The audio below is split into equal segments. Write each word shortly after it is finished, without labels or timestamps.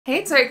Hey,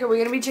 it's Erika. We're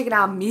going to be checking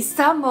out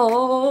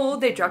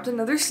MISAMO. They dropped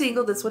another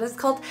single. This one is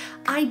called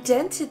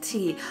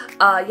Identity.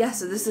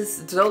 So this is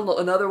still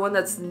another one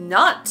that's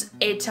not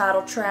a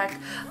title track,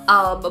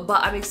 but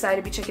I'm excited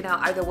to be checking out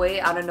either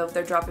way. I don't know if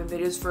they're dropping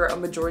videos for a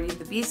majority of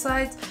the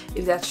B-sides.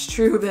 If that's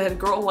true, then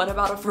girl, what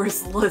about a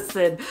first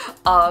listen?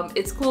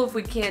 It's cool if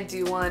we can't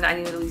do one. I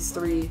need at least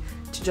 3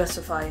 to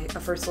justify a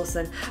first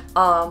listen.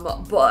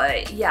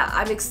 But yeah,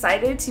 I'm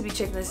excited to be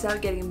checking this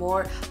out, getting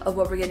more of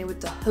what we're getting with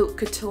the Haute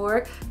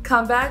Couture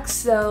comeback.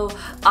 So,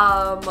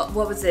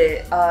 what was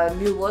it?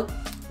 New look,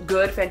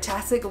 good,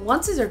 fantastic.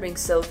 Onces are being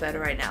so fed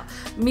right now.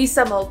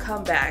 MISAMO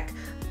comeback.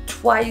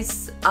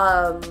 Twice,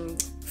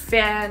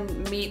 fan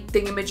meet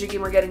thingamajiggy,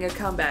 we're getting a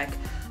comeback.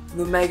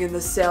 The Megan Thee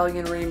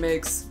Stallion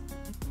remix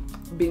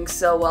being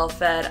so well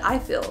fed. I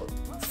feel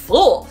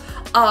full.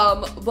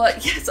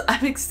 But yes,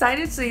 I'm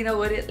excited, so you know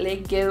what,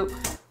 let's go.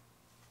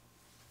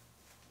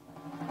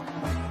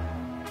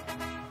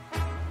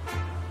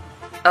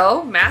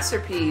 Oh,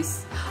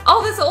 masterpiece.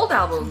 Oh, this old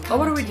album. Oh,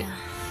 what are we doing?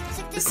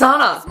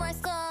 Sana.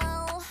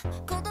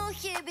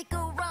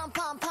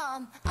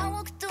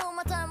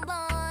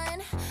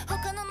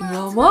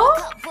 Momo?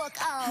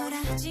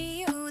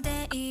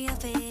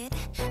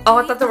 Oh,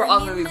 I thought they were all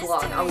gonna be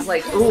blonde. I was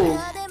like, ooh.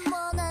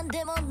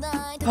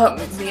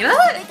 But Mina?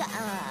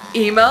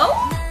 Emo?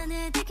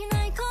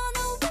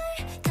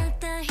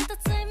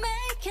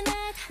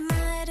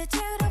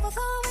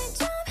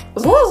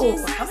 Ooh,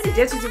 how many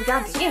dancers have we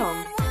got?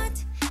 Damn.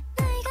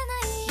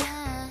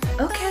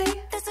 Okay.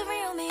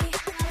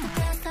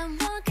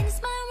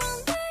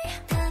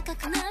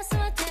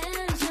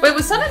 Wait,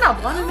 was Sana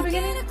not blonde in the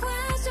beginning?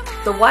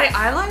 The white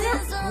eyeliner?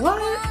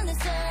 What?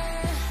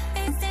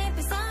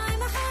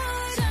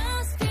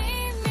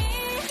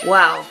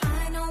 Wow.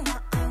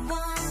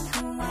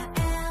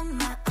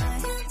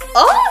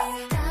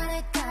 Oh!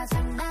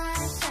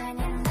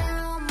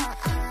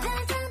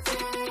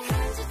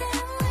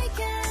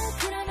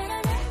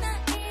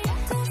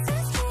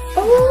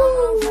 Oh!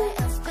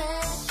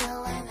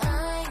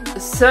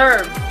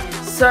 Serve.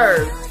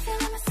 Serve.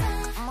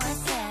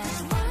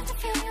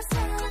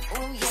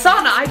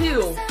 Sana, I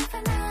do.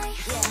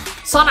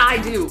 Sana, I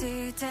do.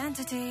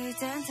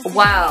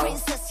 Wow.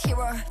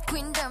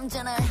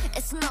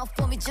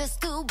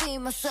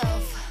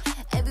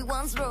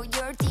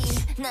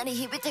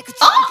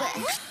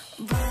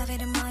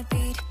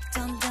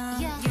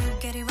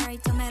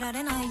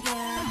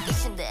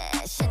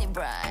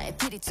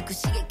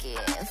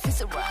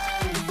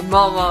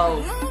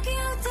 Momo.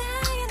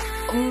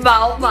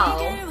 Momo.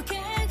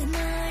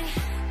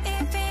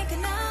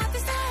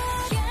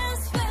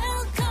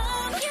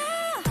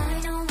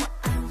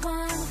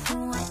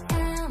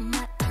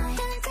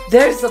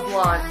 There's the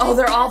blonde. Oh,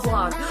 they're all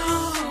blonde.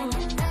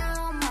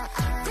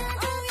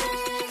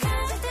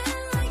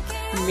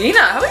 Mina,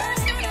 how many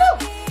years did we go?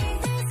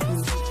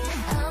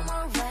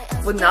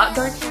 With not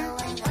dark hair?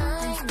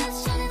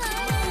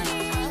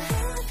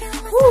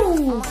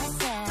 Woo!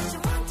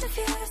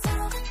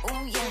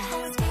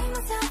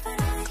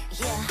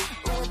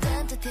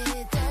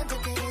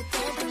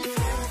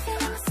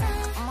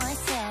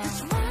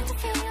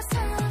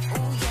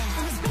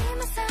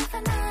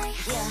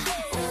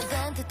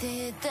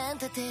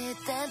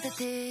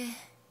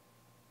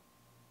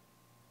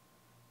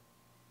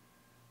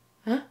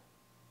 Huh?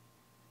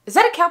 Is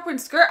that a cow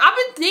print skirt?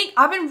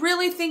 I've been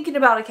really thinking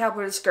about a cow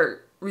print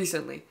skirt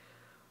recently.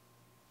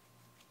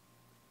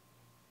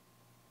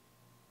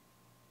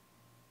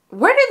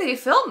 Where did they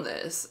film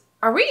this?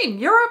 Are we in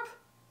Europe?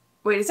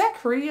 Wait, is that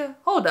Korea?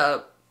 Hold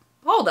up.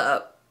 Hold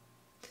up.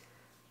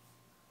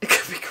 It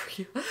could be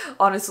Korea.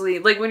 Honestly,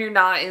 like when you're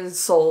not in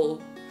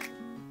Seoul,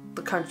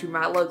 the country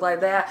might look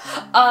like that.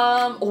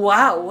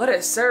 Wow, what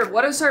a serve,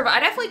 what a serve. I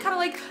definitely kind of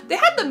like, they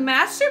had the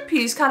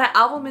masterpiece kind of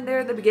album in there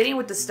at the beginning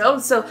with the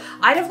Stones, so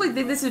I definitely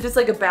think this is just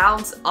like a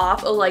bounce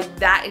off of like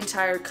that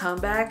entire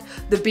comeback.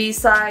 The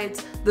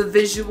B-sides, the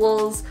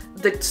visuals,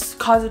 the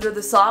concept of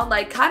the song,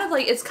 like kind of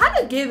like, it's kind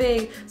of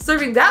giving,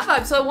 serving that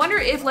vibe. So I wonder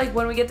if like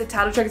when we get the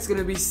title track, it's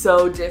gonna be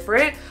so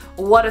different.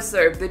 What a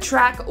serve. The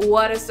track,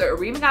 what a serve.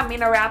 We even got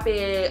Mina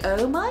rapping,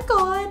 oh my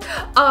god.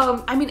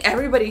 I mean,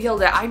 everybody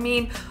killed it. I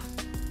mean,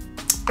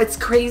 it's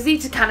crazy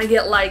to kind of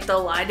get like the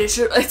line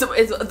distribution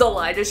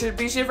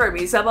for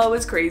MISAMO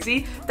is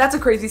crazy. That's a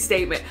crazy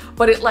statement,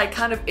 but it like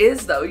kind of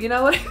is though, you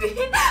know what I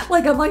mean?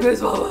 Like I'm like,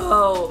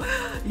 whoa,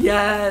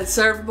 yes,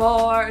 serve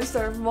more,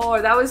 serve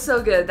more. That was so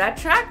good. That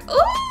track,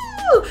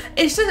 ooh,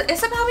 it's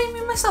about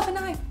me, myself, and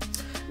I.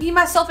 Me,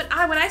 myself, and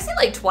I. When I say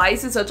like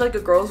Twice is such like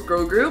a girl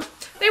group,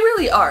 they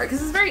really are,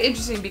 because it's very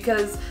interesting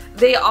because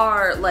they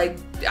are like,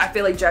 I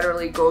feel like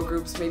generally girl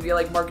groups maybe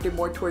like marketed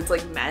more towards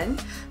like men,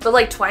 but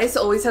like Twice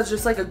always has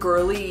just like a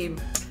girly,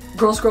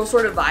 girl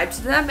sort of vibe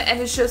to them,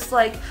 and it's just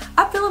like,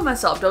 I'm feeling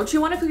myself. Don't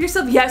you want to feel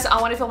yourself? Yes, I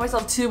want to feel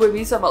myself too with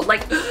MISAMO.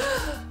 Like,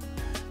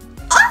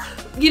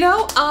 you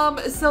know,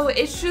 so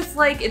it's just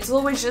like, it's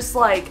always just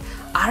like,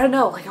 I don't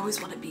know, like I always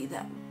want to be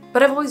them.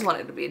 But I've always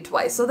wanted to be in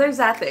Twice, so there's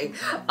that thing.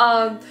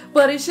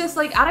 But it's just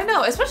like, I don't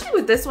know, especially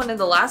with this one and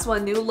the last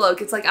one, New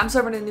Look, it's like I'm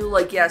serving a new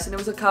look, yes, and it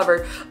was a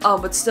cover,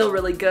 but still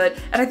really good.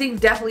 And I think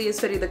definitely is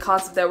fitting the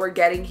concept that we're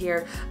getting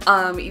here,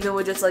 even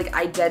with just like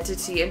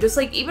identity and just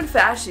like even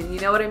fashion, you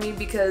know what I mean?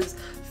 Because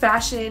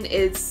fashion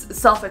is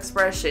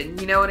self-expression,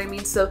 you know what I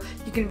mean? So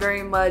you can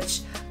very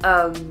much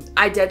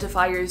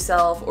identify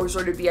yourself or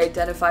sort of be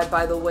identified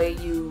by the way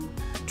you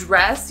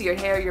dress, your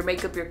hair, your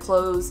makeup, your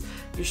clothes,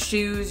 your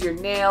shoes, your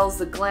nails,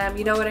 the glam,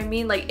 you know what I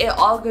mean? Like it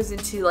all goes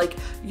into like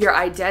your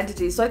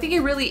identity. So I think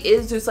it really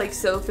is just like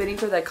so fitting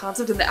for that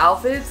concept, and the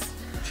outfits,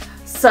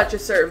 such a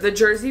serve. The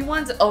jersey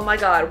ones, oh my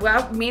god.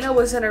 Well, Mina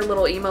was in her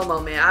little emo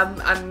moment.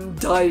 I'm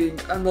dying.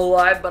 I'm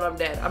alive, but I'm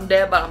dead. I'm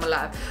dead, but I'm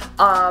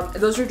alive.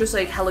 Those are just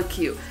like hella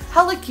cute.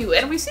 Hella cute.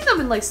 And we've seen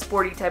them in like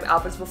sporty type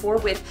outfits before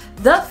with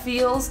the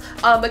feels,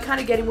 but kind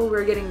of getting what we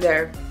were getting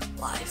there.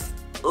 Life.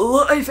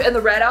 And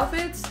the red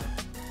outfits,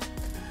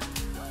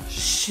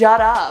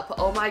 shut up.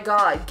 Oh my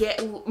god.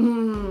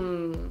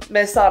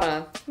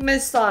 MISAMO.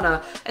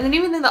 And then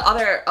even in the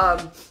other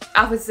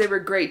outfits, they were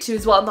great too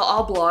as well. In the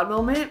all blonde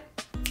moment,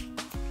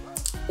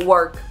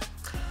 work.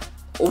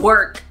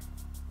 Oh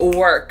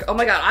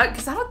my god,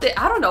 because I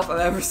don't know if I've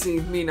ever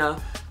seen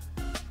Mina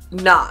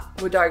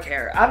not with dark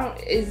hair. I'm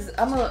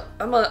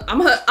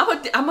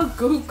a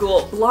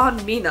Google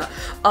blonde Mina.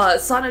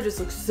 Sana just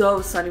looks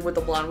so sunny with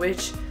the blonde,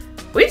 which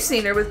we've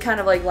seen her with kind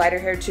of like lighter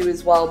hair too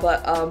as well,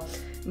 but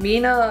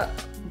Mina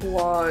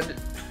blonde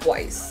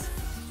twice.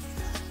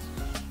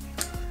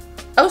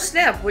 Oh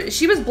snap,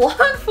 she was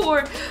blonde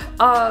for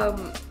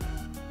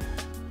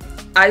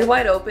Eyes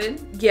Wide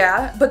Open,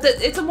 yeah, but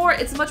it's a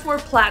much more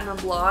platinum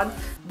blonde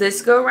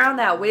this go around,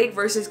 that wig,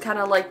 versus kind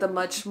of like the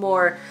much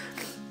more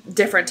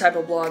different type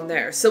of blonde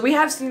there. So we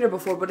have seen her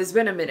before, but it's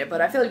been a minute,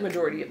 but I feel like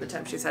majority of the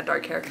time she's had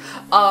dark hair.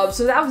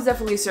 So that was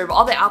definitely a serve.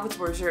 All the outfits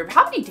were a serve.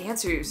 How many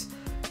dancers?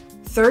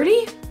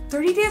 30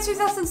 dancers?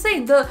 That's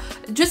insane. The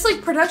just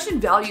like production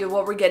value of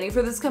what we're getting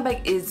for this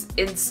comeback is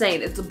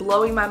insane. It's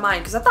blowing my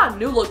mind because I thought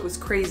New Look was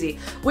crazy,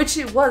 which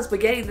it was,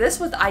 but getting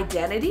this with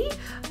identity,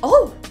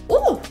 oh,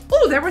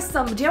 there was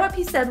some,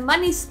 JYP said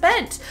money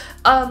spent.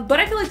 But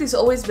I feel like there's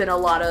always been a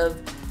lot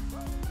of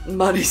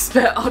money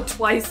spent on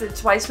Twice and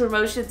Twice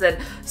promotions and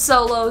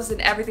solos and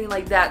everything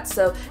like that,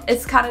 so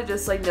it's kind of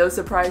just like no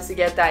surprise to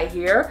get that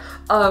here,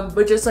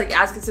 but just like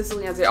as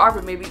consistently as they are,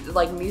 but maybe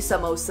like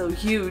MISAMO is so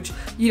huge,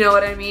 you know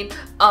what I mean?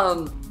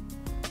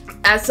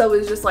 As so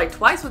is just like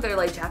Twice with their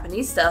like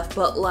Japanese stuff,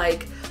 but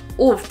like,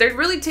 oof, they're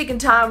really taking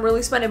time,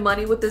 really spending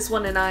money with this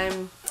one, and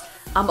I'm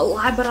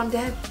alive but I'm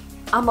dead.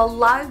 I'm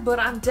alive, but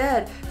I'm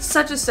dead.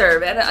 Such a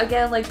serve. And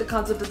again, like the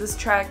concept of this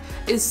track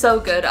is so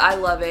good. I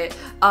love it.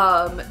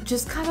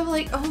 Just kind of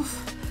like, oh,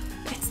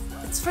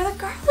 it's for the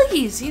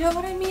girlies, you know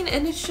what I mean?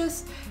 And it's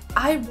just,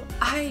 I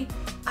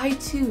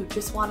too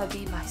just want to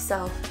be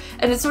myself.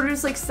 And it's sort of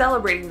just like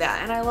celebrating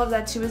that. And I love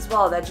that too as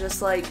well. That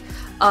just like,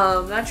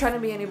 not trying to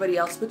be anybody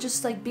else, but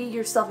just like be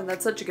yourself. And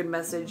that's such a good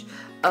message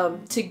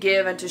to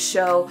give and to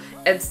show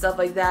and stuff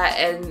like that.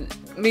 And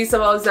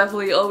MISAMO has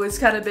definitely always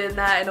kind of been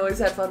that and always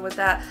had fun with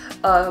that.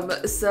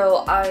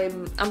 So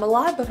I'm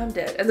alive, but I'm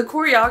dead. And the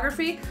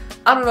choreography,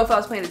 I don't know if I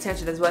was paying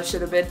attention as well as I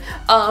should have been,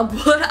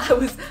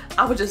 but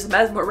I was just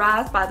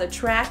mesmerized by the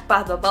track,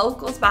 by the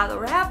vocals, by the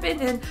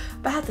rapping, and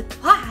by the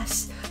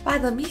Twice, by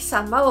the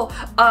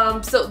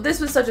MISAMO. So this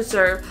was such a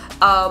serve.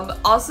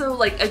 Also,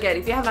 like, again,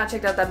 if you have not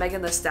checked out that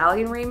Megan Thee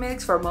Stallion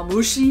remix for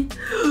Mamushi,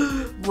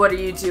 what are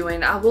you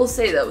doing? I will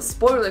say though,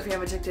 spoiler if you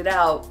haven't checked it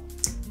out,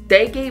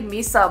 they gave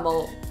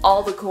MISAMO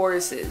all the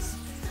choruses.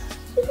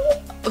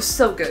 Oh,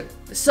 so good.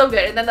 So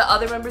good. And then the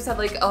other members have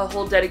like a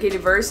whole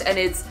dedicated verse, and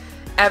it's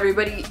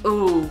everybody,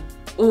 ooh,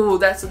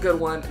 that's a good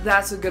one.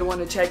 That's a good one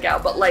to check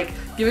out. But like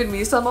giving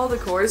MISAMO the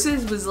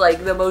choruses was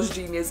like the most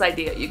genius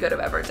idea you could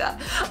have ever done.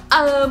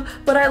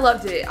 But I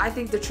loved it. I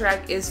think the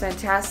track is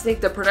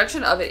fantastic. The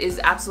production of it is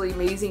absolutely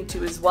amazing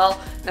too as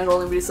well. Not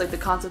only just like the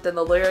concept and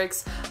the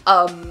lyrics,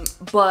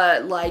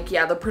 but like,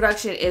 yeah, the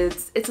production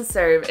it's a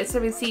serve. It's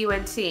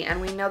WCUNT, and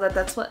we know that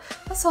that's all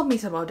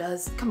MISAMO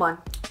does. Come on,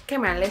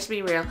 let's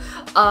be real.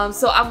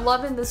 So I'm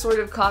loving this sort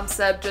of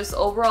concept, just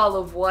overall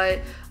of what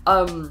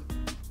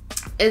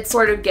it's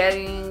sort of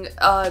getting,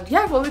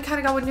 yeah, what we kind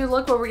of got with New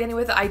Look, what we're getting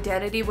with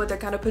identity, what they're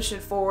kind of pushing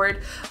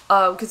forward,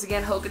 because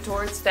again, haute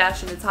couture, it's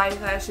fashion, it's high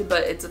fashion,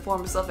 but it's a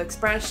form of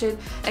self-expression,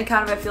 and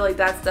kind of I feel like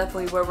that's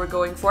definitely where we're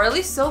going for, at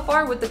least so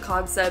far with the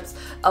concepts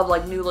of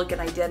like New Look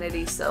and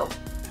identity. So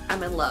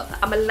I'm in love.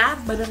 I'm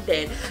alive, but I'm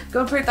dead. Go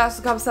and put your thoughts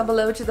in the comments down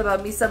below, which is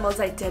about MISAMO's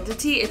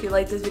identity. If you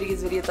like this video, give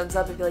this video a thumbs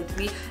up. If you liked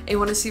me and you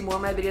want to see more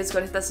of my videos, go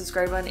and hit that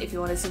subscribe button. If you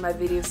want to see my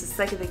videos the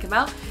second they come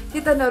out,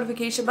 hit that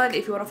notification button.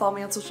 If you want to follow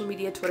me on social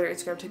media, Twitter,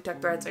 Instagram, TikTok,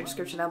 Threads, or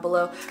description down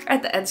below, or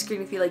at the end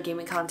screen if you like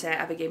gaming content. I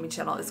have a gaming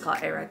channel. It's called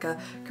Erika.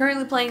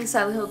 Currently playing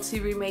Silent Hill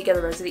 2 Remake and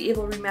the Resident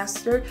Evil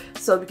Remaster,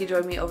 so you can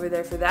join me over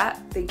there for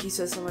that. Thank you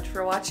so much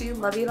for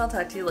watching. Love you, and I'll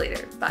talk to you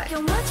later. Bye.